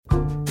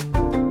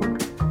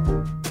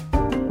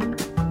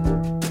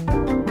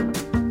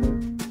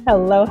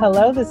Hello,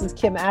 hello. This is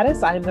Kim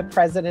Addis. I am the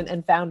president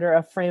and founder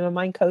of Frame of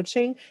Mind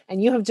Coaching, and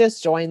you have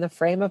just joined the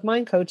Frame of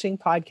Mind Coaching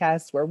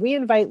podcast, where we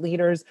invite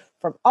leaders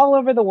from all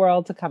over the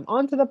world to come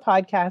onto the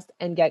podcast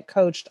and get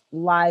coached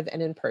live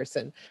and in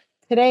person.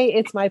 Today,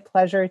 it's my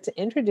pleasure to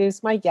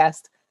introduce my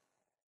guest,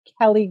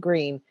 Kellie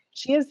Green.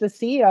 She is the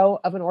CEO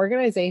of an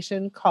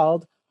organization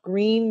called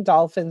Green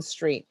Dolphin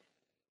Street.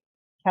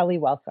 Kellie,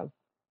 welcome.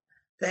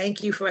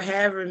 Thank you for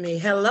having me.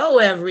 Hello,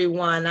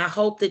 everyone. I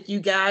hope that you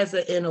guys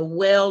are in a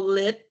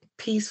well-lit,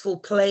 peaceful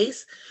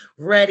place,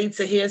 ready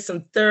to hear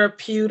some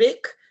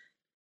therapeutic,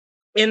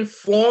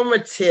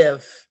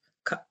 informative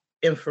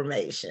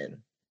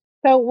information.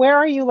 So where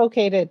are you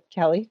located,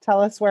 Kellie? Tell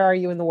us, where are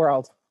you in the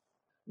world?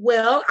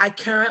 Well, I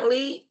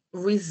currently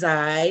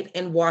reside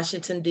in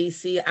Washington,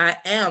 D.C. I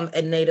am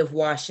a native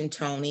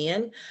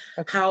Washingtonian.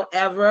 Okay.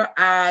 However,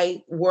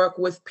 I work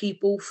with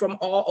people from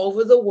all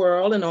over the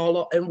world and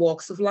all in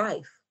walks of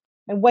life.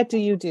 And what do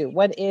you do?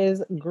 What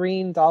is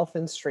Green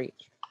Dolphin Street?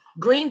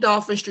 Green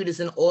Dolphin Street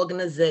is an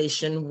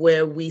organization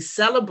where we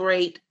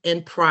celebrate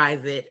in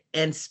private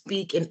and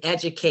speak and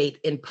educate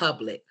in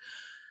public.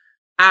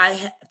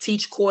 I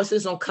teach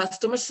courses on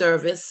customer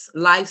service,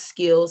 life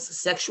skills,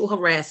 sexual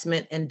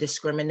harassment, and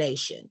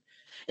discrimination.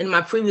 In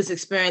my previous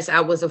experience, I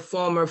was a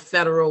former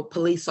federal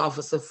police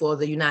officer for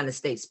the United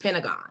States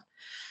Pentagon.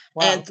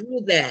 Wow. And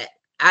through that,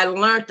 I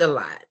learned a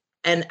lot.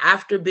 And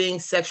after being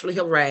sexually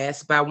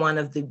harassed by one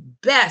of the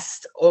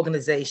best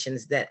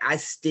organizations that I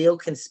still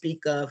can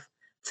speak of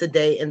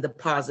today in the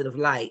positive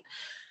light,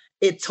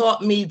 it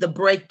taught me the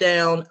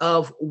breakdown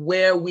of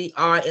where we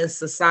are in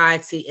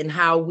society and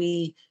how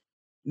we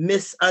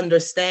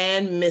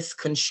misunderstand,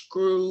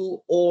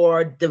 misconstrue,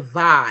 or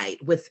divide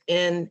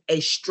within a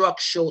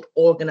structured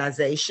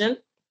organization,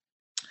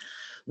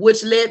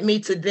 which led me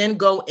to then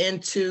go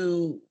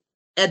into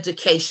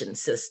education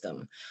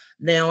system.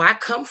 Now, I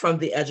come from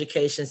the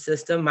education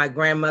system. My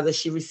grandmother,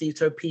 she received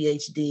her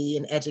PhD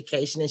in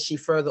education, and she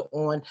further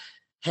on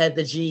had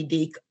the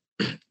GED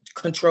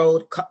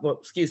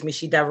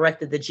she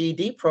directed the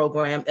GED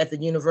program at the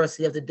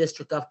University of the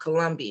District of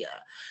Columbia.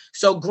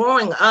 So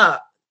growing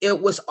up,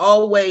 it was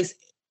always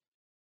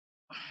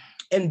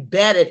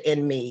embedded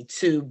in me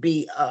to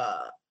be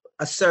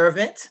a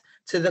servant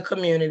to the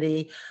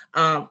community,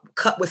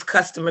 with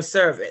customer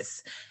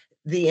service,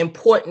 the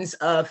importance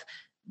of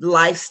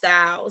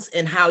lifestyles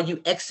and how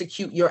you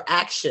execute your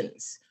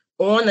actions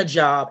on a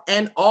job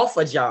and off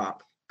a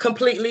job,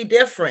 completely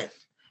different.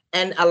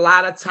 And a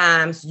lot of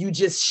times you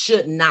just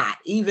should not,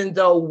 even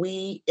though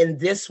we in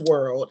this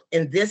world,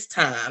 in this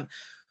time,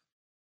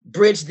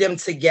 bridge them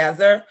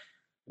together,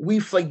 we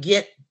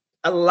forget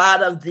a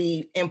lot of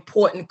the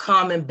important,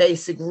 common,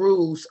 basic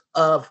rules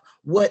of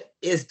what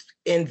is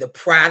in the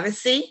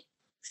privacy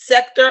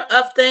sector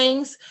of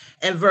things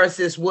and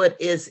versus what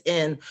is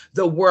in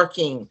the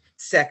working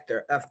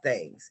sector of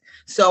things.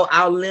 So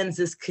our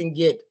lenses can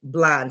get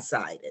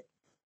blindsided.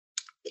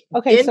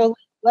 Okay, so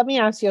let me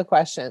ask you a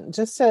question,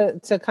 just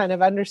to kind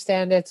of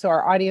understand it so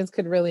our audience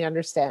could really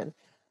understand.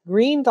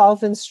 Green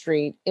Dolphin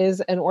Street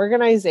is an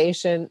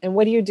organization, and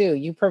what do?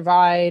 You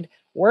provide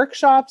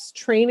workshops,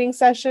 training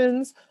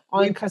sessions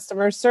on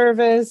customer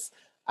service,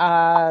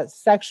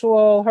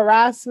 sexual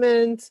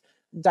harassment,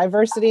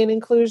 diversity and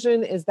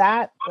inclusion.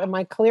 Am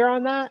I clear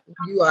on that?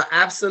 You are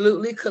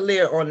absolutely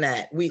clear on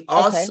that. We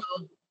also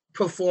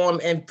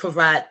perform and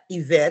provide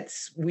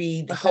events.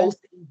 We host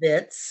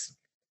events.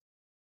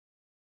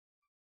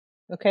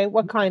 Okay,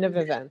 what kind of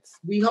events?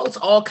 We host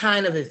all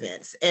kinds of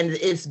events, and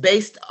it's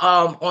based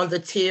on the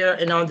tier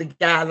and on the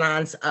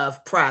guidelines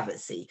of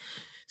privacy.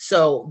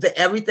 So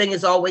everything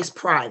is always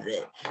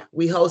private.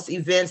 We host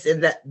events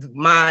in that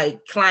my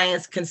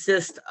clients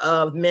consist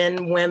of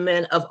men,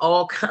 women of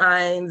all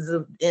kinds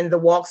in the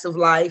walks of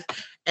life.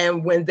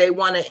 And when they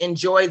want to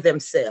enjoy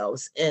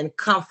themselves in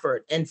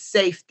comfort and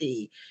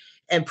safety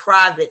and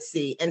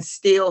privacy and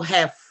still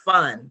have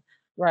fun,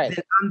 right,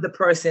 then I'm the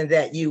person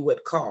that you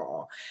would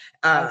call.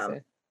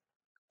 And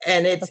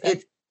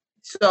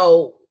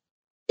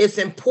it's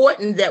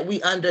important that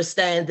we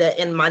understand that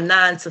in my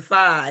 9 to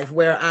 5,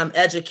 where I'm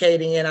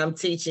educating and I'm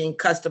teaching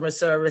customer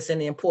service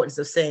and the importance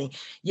of saying,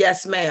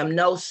 yes, ma'am,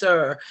 no,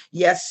 sir,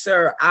 yes,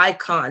 sir, eye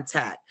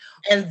contact.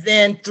 And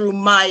then through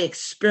my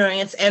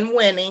experience and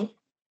winning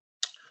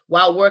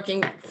while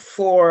working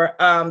for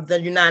the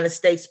United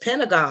States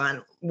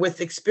Pentagon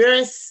with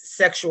experienced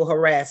sexual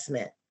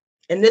harassment.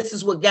 And this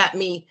is what got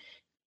me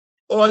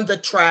on the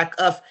track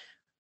of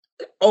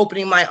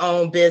opening my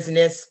own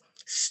business,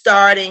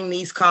 starting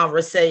these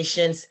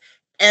conversations,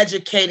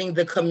 educating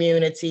the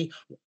community,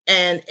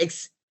 and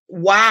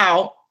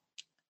while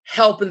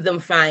helping them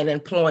find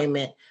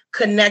employment,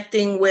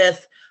 connecting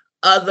with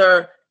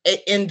other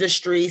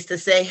industries to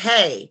say,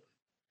 hey,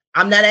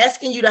 I'm not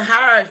asking you to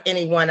hire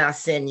anyone I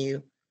send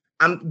you.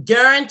 I'm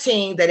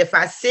guaranteeing that if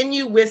I send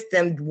you with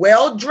them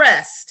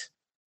well-dressed,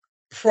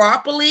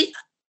 properly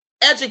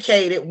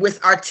educated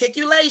with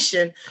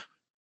articulation,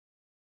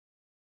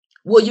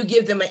 will you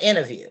give them an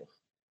interview?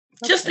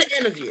 Just an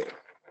interview.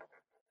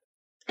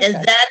 And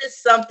that is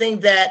something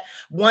that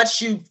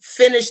once you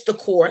finish the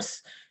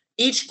course,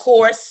 each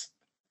course,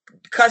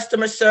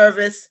 customer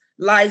service,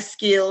 life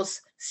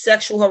skills,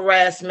 sexual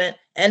harassment,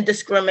 and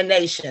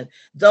discrimination.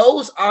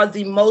 Those are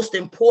the most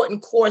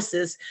important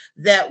courses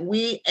that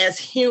we as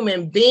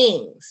human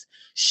beings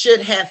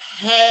should have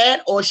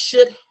had or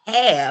should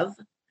have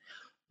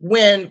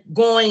when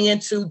going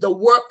into the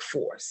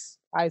workforce.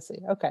 I see.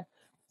 Okay.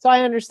 So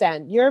I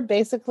understand. You're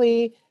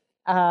basically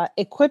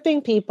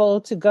equipping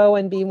people to go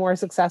and be more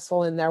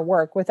successful in their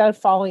work without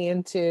falling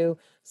into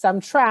some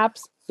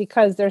traps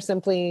because they're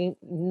simply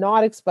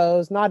not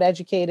exposed, not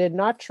educated,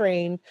 not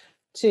trained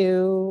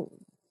to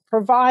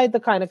provide the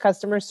kind of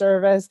customer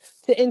service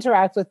to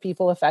interact with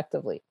people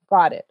effectively.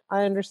 Got it.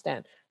 I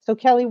understand. So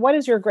Kellie, what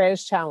is your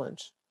greatest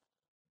challenge?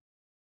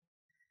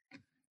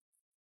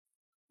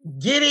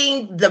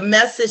 Getting the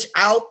message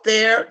out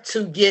there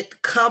to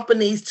get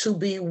companies to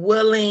be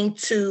willing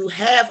to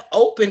have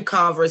open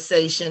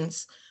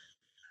conversations,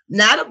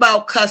 not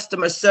about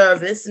customer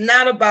service,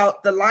 not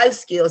about the life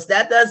skills.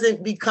 That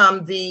doesn't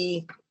become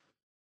the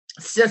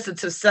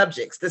sensitive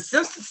subjects. The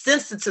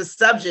sensitive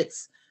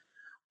subjects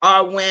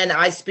are when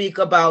I speak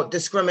about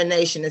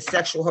discrimination and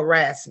sexual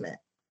harassment.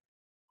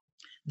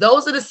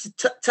 Those are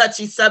the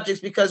touchy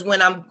subjects because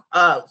when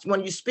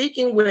you're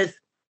speaking with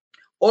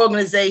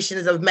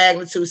organizations of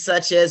magnitude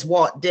such as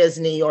Walt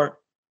Disney or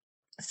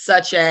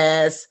such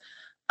as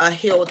a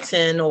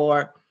Hilton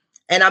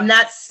and I'm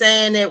not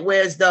saying it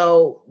where as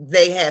though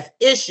they have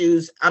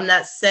issues. I'm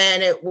not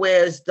saying it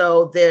where as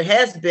though there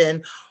has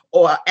been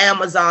or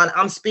Amazon.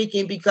 I'm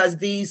speaking because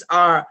these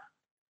are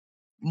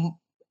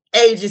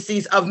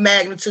agencies of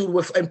magnitude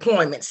with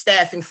employment,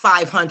 staffing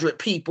 500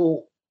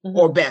 people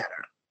or better.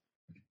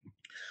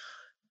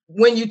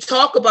 When you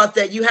talk about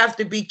that, you have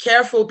to be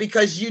careful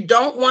because you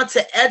don't want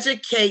to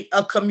educate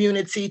a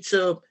community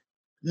to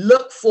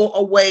look for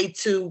a way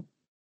to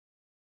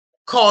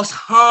cause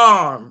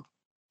harm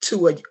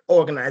to an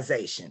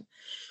organization.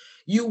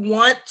 You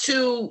want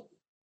to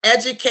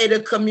educate a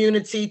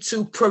community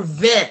to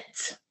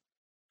prevent.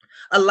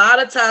 A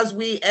lot of times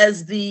we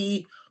as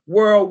the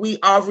world, we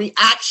are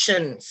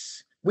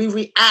reactions. We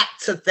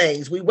react to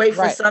things. We wait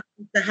for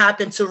something to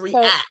happen to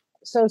react.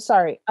 So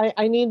sorry,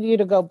 I need you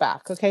to go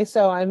back. Okay.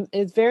 So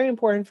it's very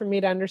important for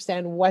me to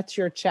understand what's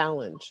your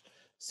challenge.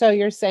 So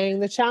you're saying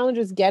the challenge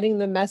is getting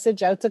the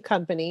message out to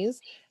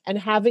companies and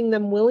having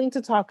them willing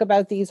to talk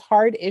about these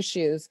hard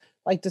issues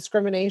like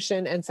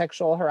discrimination and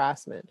sexual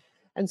harassment.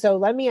 And so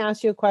let me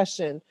ask you a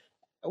question.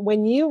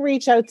 When you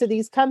reach out to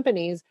these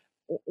companies,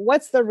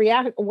 what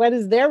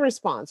is their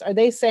response? Are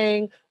they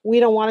saying we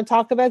don't want to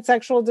talk about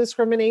sexual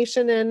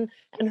discrimination and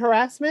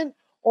harassment?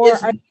 Or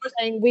are they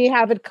saying we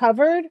have it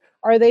covered?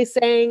 Are they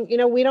saying,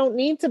 we don't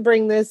need to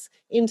bring this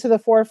into the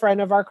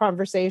forefront of our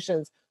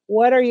conversations?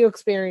 What are you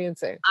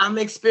experiencing? I'm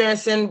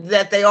experiencing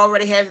that they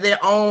already have their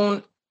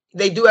own,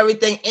 they do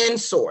everything in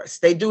source.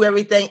 They do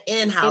everything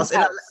in-house.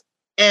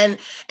 And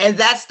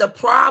that's the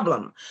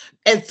problem.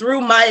 And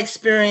through my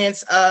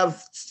experience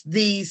of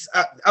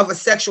of a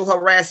sexual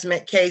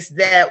harassment case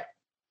that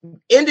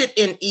ended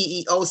in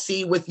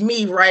EEOC with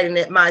me writing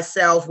it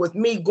myself, with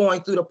me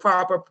going through the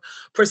proper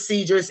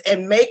procedures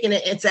and making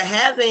it into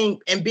having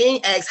and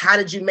being asked, how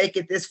did you make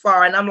it this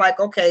far? And I'm like,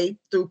 okay,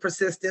 through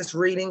persistence,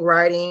 reading,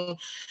 writing.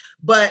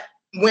 But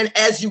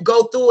as you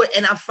go through it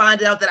and I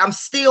find out that I'm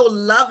still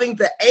loving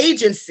the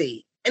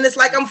agency, and it's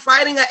like I'm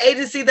fighting an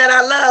agency that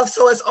I love.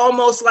 So it's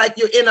almost like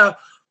you're in a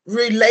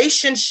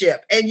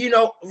relationship. And,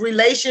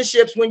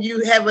 relationships, when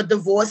you have a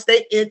divorce,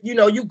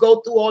 you go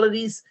through all of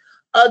these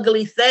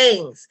ugly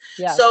things.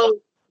 Yes. So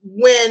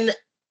when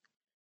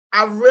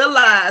I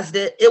realized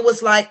it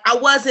was like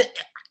I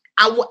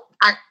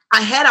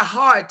had a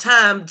hard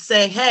time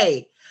saying,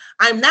 hey,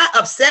 I'm not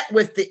upset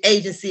with the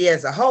agency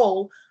as a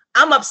whole.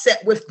 I'm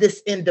upset with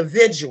this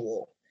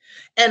individual.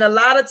 And a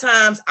lot of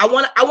times I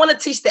want to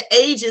teach the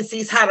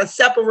agencies how to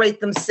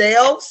separate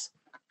themselves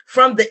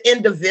from the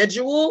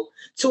individual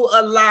to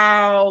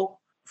allow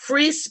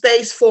free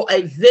space for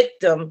a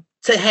victim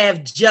to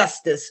have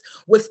justice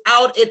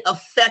without it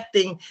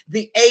affecting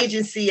the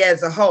agency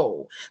as a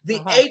whole.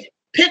 The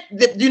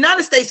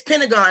United States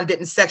Pentagon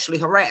didn't sexually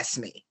harass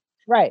me.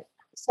 Right.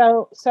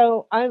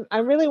 So I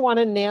really want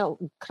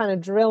to kind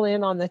of drill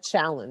in on the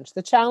challenge.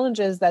 The challenge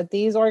is that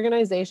these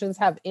organizations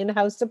have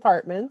in-house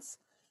departments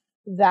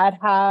that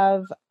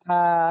have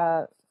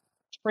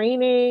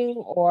training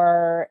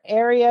or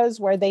areas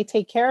where they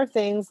take care of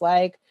things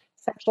like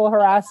sexual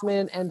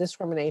harassment and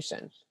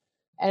discrimination.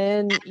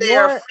 And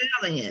they're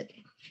failing it.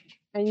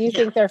 And you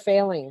think they're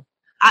failing?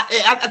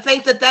 I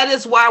think that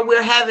is why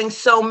we're having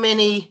so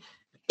many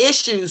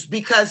issues,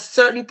 because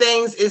certain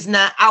things is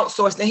not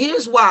outsourced. And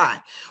here's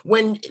why.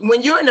 When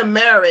you're in a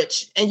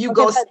marriage and you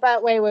go...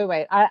 But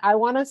wait. I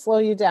want to slow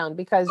you down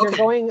because you're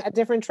going a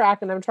different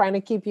track and I'm trying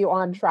to keep you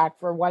on track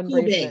for one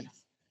brief minute.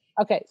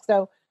 Okay,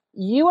 so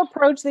you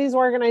approach these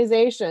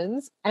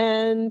organizations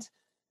and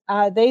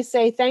they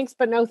say, thanks,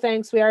 but no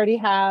thanks. We already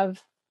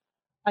have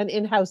an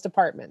in-house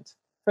department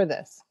for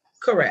this.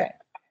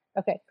 Correct.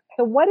 Okay.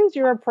 So what is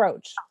your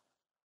approach?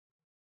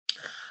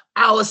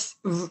 I was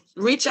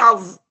reach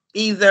out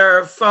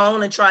either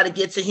phone and try to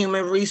get to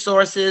human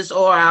resources,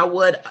 or I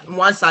would,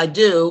 once I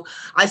do,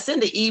 I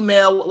send an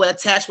email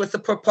attached with the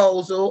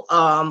proposal,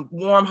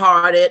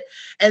 warm-hearted,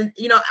 and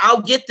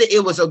I'll get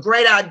it was a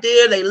great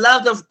idea. They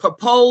love the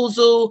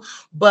proposal,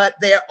 but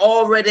they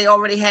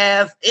already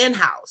have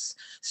in-house.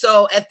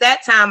 So at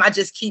that time, I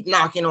just keep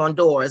knocking on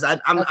doors. I'm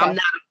not a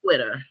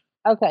quitter.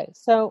 Okay,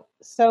 so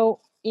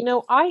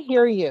I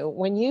hear you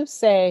when you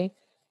say.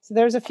 So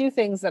there's a few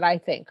things that I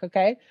think.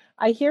 Okay,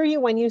 I hear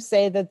you when you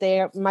say that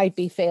they might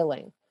be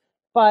failing,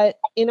 but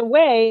in a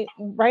way,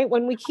 right?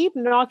 When we keep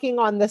knocking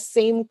on the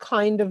same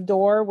kind of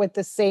door with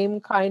the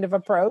same kind of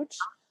approach,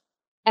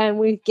 and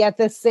we get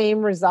the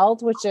same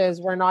result, which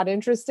is we're not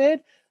interested,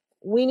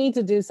 we need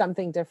to do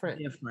something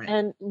different.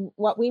 And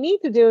what we need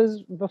to do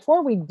is,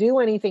 before we do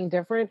anything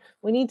different,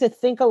 we need to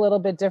think a little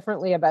bit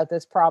differently about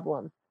this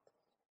problem.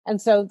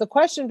 And so the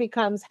question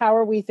becomes, how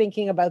are we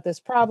thinking about this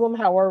problem?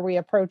 How are we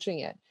approaching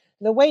it?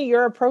 The way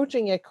you're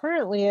approaching it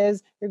currently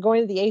is you're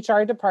going to the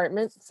HR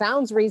department.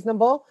 Sounds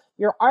reasonable.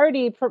 You're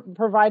already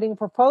providing a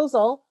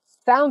proposal.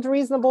 Sounds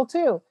reasonable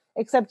too,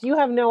 except you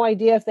have no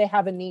idea if they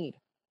have a need,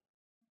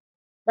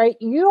 right?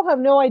 You have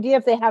no idea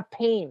if they have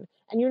pain,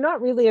 and you're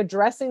not really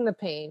addressing the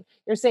pain.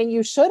 You're saying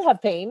you should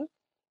have pain,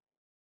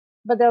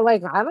 but they're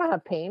like, I don't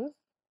have pain.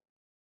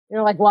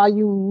 You're like, well,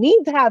 you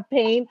need to have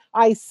pain.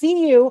 I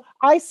see you.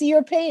 I see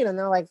your pain. And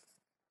they're like,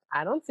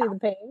 I don't see the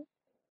pain.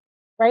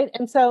 Right.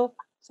 And so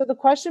the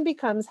question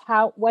becomes,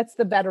 what's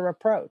the better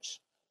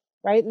approach?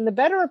 Right. And the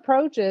better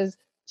approach is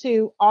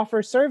to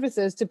offer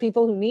services to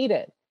people who need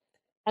it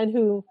and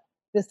who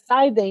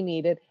decide they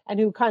need it and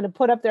who kind of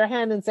put up their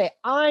hand and say,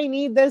 I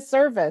need this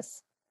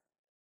service.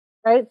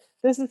 Right.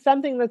 This is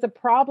something that's a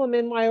problem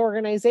in my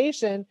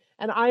organization,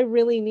 and I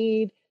really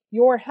need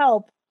your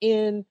help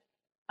in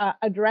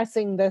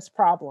addressing this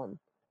problem.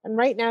 And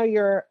right now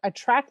you're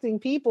attracting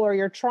people, or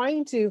you're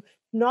trying to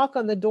knock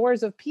on the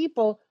doors of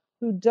people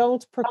who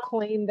don't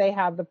proclaim they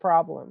have the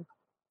problem.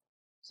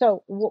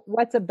 So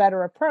what's a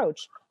better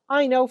approach?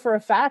 I know for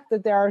a fact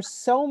that there are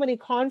so many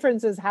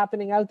conferences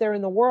happening out there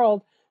in the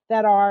world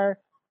that are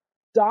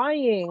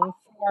dying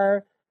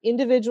for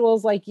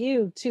individuals like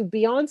you to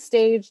be on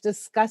stage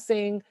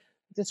discussing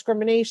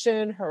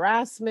discrimination,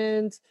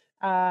 harassment,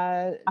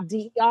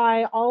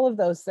 DEI, all of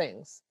those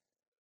things.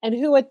 And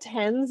who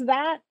attends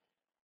that?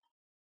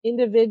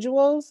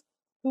 Individuals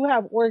who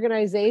have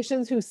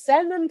organizations who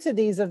send them to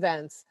these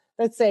events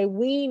that say,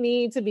 we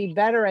need to be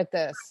better at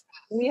this.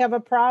 We have a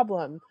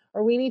problem,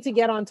 or we need to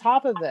get on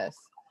top of this.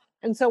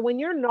 And so when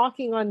you're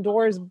knocking on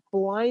doors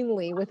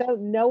blindly without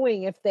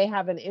knowing if they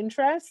have an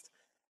interest,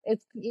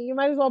 you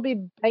might as well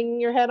be banging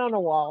your head on a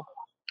wall.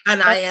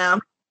 And I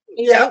am.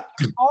 Yeah.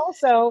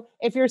 Also,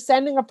 if you're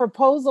sending a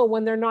proposal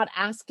when they're not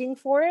asking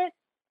for it,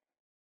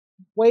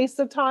 waste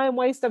of time,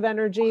 waste of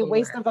energy, correct,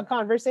 waste of a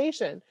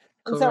conversation.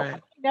 And correct, so I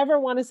never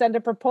want to send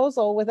a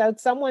proposal without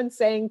someone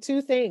saying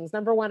two things.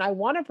 Number one, I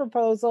want a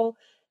proposal.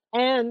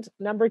 And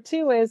number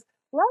two is,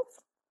 let's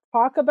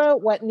talk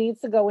about what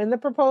needs to go in the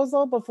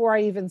proposal before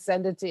I even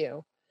send it to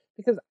you.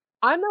 Because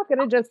I'm not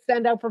going to just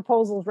send out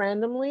proposals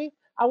randomly.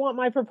 I want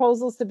my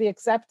proposals to be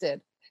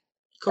accepted.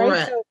 Correct.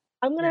 Right? So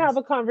I'm going to have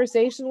a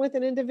conversation with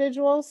an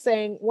individual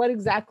saying, what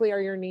exactly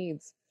are your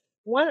needs?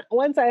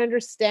 Once I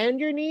understand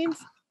your needs,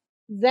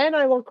 then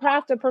I will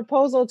craft a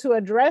proposal to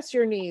address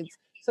your needs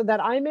so that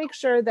I make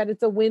sure that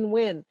it's a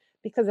win-win.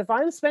 Because if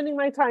I'm spending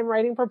my time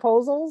writing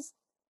proposals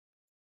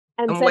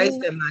and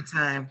wasting my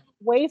time,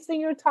 wasting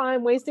your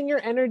time, wasting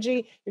your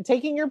energy, you're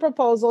taking your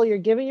proposal, you're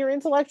giving your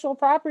intellectual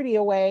property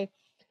away,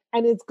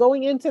 and it's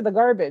going into the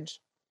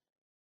garbage.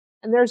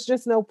 And there's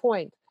just no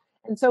point.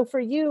 And so for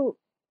you,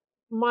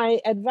 my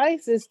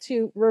advice is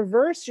to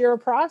reverse your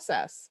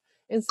process.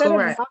 Instead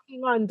correct, of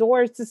knocking on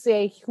doors to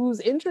say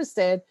who's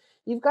interested,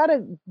 you've got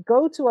to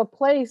go to a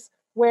place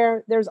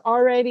where there's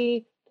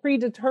already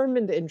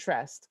predetermined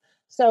interest.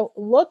 So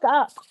look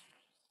up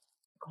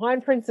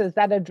conferences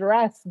that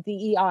address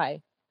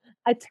DEI.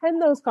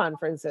 Attend those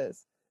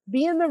conferences.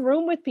 Be in the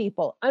room with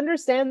people.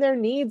 Understand their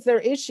needs, their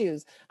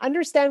issues.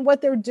 Understand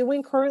what they're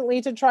doing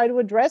currently to try to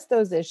address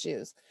those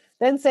issues.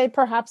 Then say,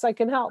 perhaps I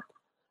can help.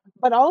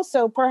 But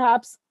also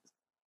perhaps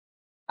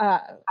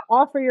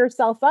offer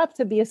yourself up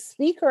to be a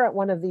speaker at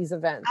one of these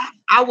events.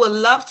 I would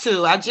love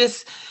to.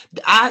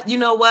 You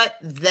know what?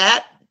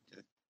 That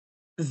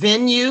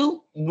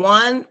venue,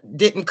 one,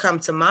 didn't come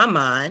to my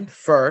mind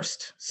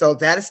first. So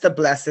that is the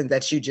blessing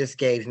that you just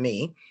gave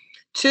me.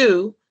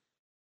 Two,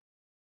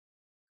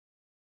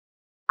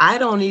 I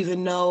don't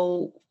even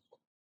know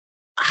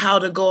how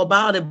to go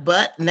about it,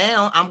 but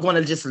now I'm going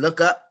to just look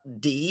up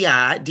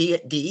DEI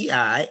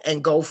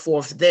and go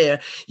forth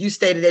there. You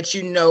stated that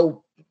you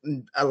know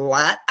a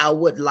lot. I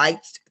would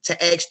like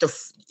to ask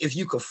if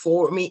you could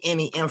forward me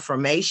any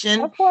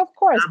information. Of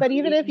course. But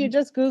even if you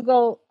just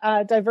Google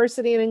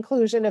diversity and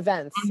inclusion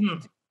events,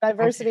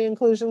 diversity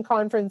inclusion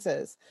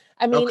conferences.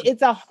 I mean,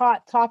 it's a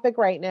hot topic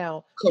right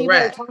now.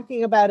 Correct. People are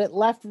talking about it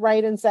left,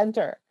 right, and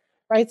center,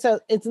 right? So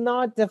it's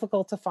not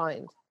difficult to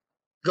find.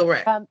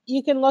 Correct.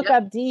 You can look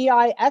up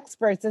DEI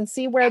experts and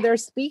see where they're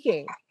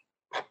speaking,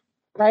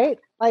 right?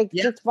 Like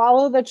just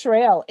follow the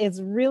trail. It's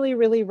really,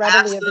 really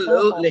readily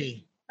available.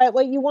 But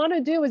what you want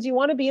to do is you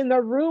want to be in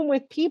the room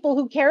with people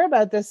who care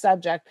about this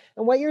subject.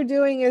 And what you're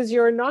doing is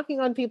you're knocking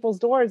on people's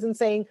doors and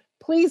saying,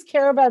 please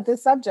care about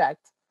this subject.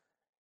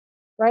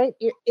 Right?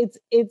 It's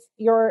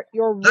your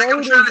like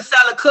I'm trying to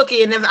sell a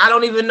cookie, and if I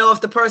don't even know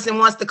if the person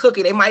wants the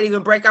cookie, they might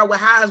even break out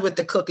with highs with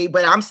the cookie,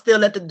 but I'm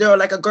still at the door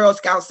like a Girl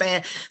Scout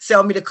saying,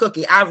 sell me the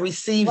cookie. I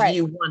receive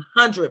you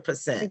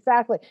 100%.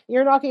 Exactly.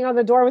 You're knocking on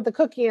the door with the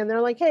cookie and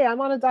they're like, hey, I'm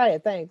on a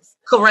diet. Thanks.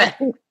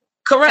 Correct.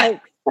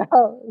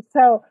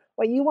 So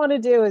what you want to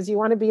do is you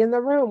want to be in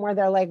the room where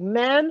they're like,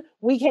 man,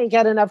 we can't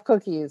get enough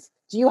cookies.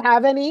 Do you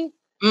have any?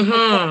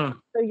 Mm-hmm.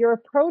 So your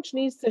approach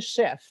needs to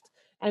shift.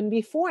 And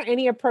before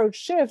any approach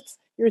shifts,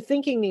 your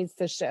thinking needs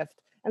to shift.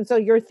 And so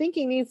your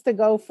thinking needs to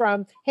go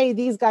from, hey,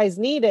 these guys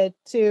need it,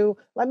 to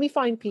let me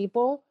find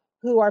people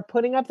who are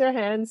putting up their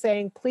hands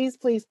saying, please,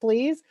 please,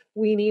 please,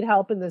 we need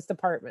help in this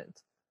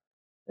department.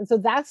 And so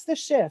that's the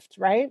shift,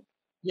 right?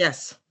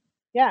 Yes.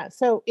 Yeah.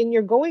 So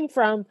you're going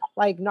from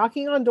like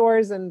knocking on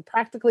doors and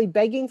practically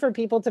begging for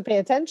people to pay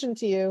attention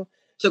to you,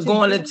 to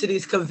going into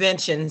these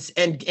conventions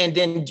and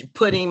then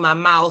putting my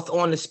mouth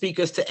on the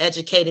speakers to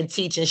educate and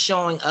teach and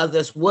showing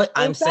others what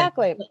I'm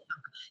saying.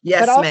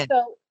 Yes, ma'am.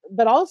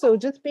 But also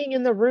just being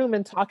in the room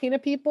and talking to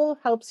people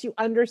helps you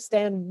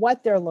understand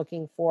what they're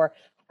looking for,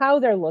 how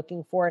they're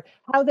looking for it,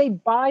 how they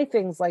buy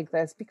things like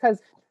this, because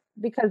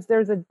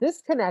there's a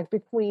disconnect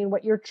between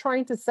what you're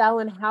trying to sell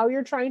and how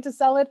you're trying to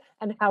sell it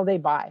and how they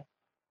buy.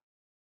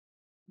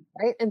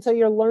 Right? And so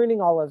you're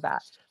learning all of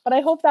that. But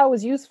I hope that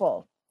was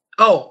useful.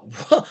 Oh,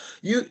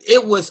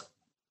 it was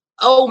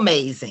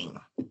amazing.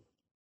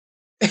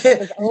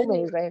 It was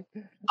amazing.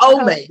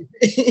 Amazing.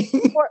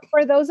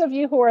 For those of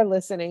you who are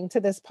listening to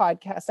this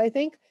podcast, I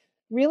think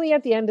really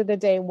at the end of the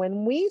day,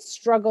 when we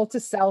struggle to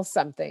sell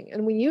something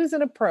and we use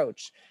an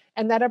approach,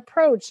 and that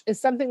approach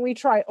is something we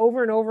try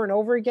over and over and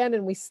over again,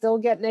 and we still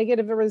get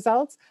negative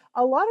results,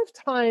 a lot of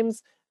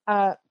times,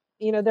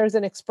 there's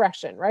an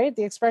expression, right?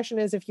 The expression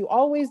is, if you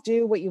always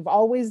do what you've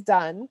always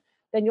done,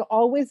 then you'll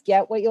always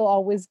get what you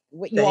always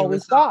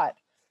got.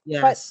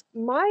 Yes.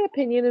 But my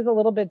opinion is a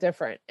little bit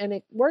different. And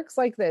it works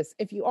like this.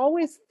 If you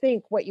always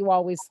think what you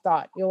always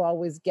thought, you'll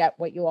always get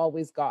what you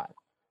always got.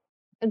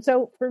 And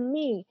so for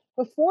me,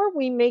 before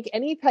we make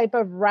any type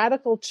of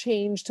radical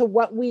change to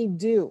what we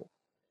do,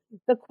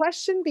 the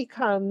question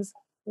becomes,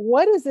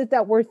 what is it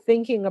that we're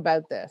thinking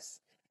about this?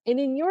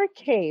 And in your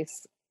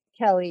case,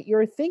 Kellie,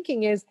 your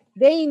thinking is,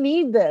 they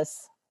need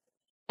this.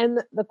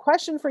 And the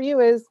question for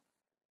you is,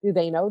 do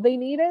they know they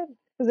need it?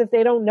 Because if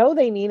they don't know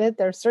they need it,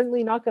 they're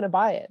certainly not going to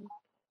buy it.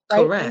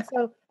 Right? Correct.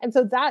 And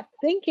so that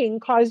thinking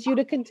caused you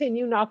to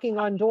continue knocking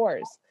on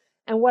doors.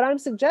 And what I'm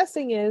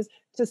suggesting is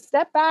to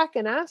step back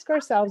and ask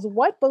ourselves,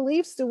 what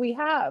beliefs do we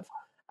have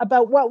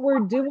about what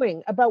we're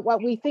doing, about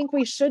what we think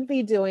we should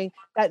be doing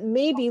that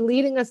may be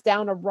leading us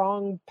down a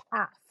wrong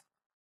path?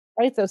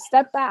 Right? So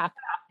step back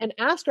and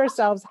ask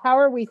ourselves, how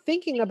are we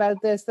thinking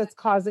about this that's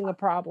causing a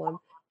problem?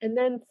 And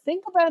then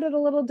think about it a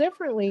little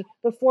differently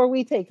before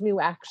we take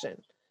new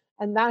action.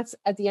 And that's,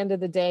 at the end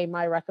of the day,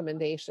 my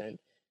recommendation.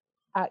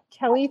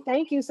 Kellie,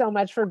 thank you so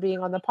much for being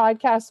on the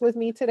podcast with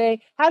me today.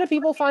 How do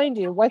people find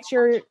you? What's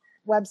your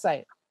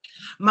website?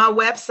 My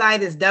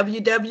website is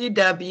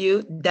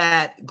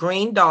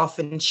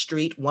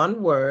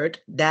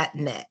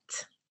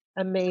www.greendolphinstreet.net.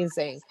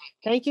 Amazing.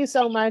 Thank you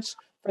so much.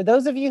 For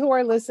those of you who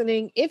are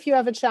listening, if you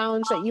have a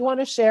challenge that you want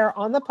to share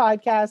on the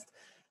podcast,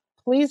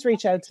 please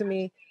reach out to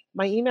me.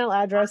 My email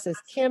address is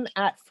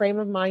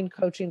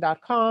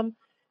kim@frameofmindcoaching.com.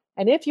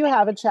 And if you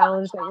have a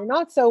challenge that you're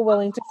not so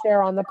willing to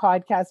share on the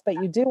podcast, but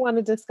you do want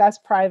to discuss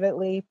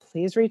privately,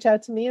 please reach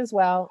out to me as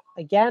well.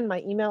 Again,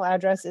 my email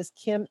address is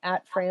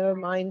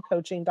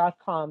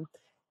kim@frameofmindcoaching.com.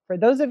 For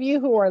those of you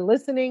who are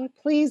listening,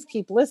 please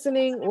keep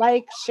listening,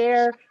 like,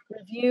 share,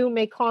 review,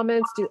 make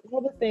comments, do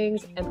all the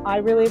things. And I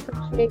really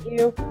appreciate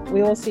you.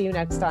 We will see you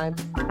next time.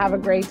 Have a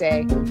great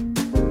day.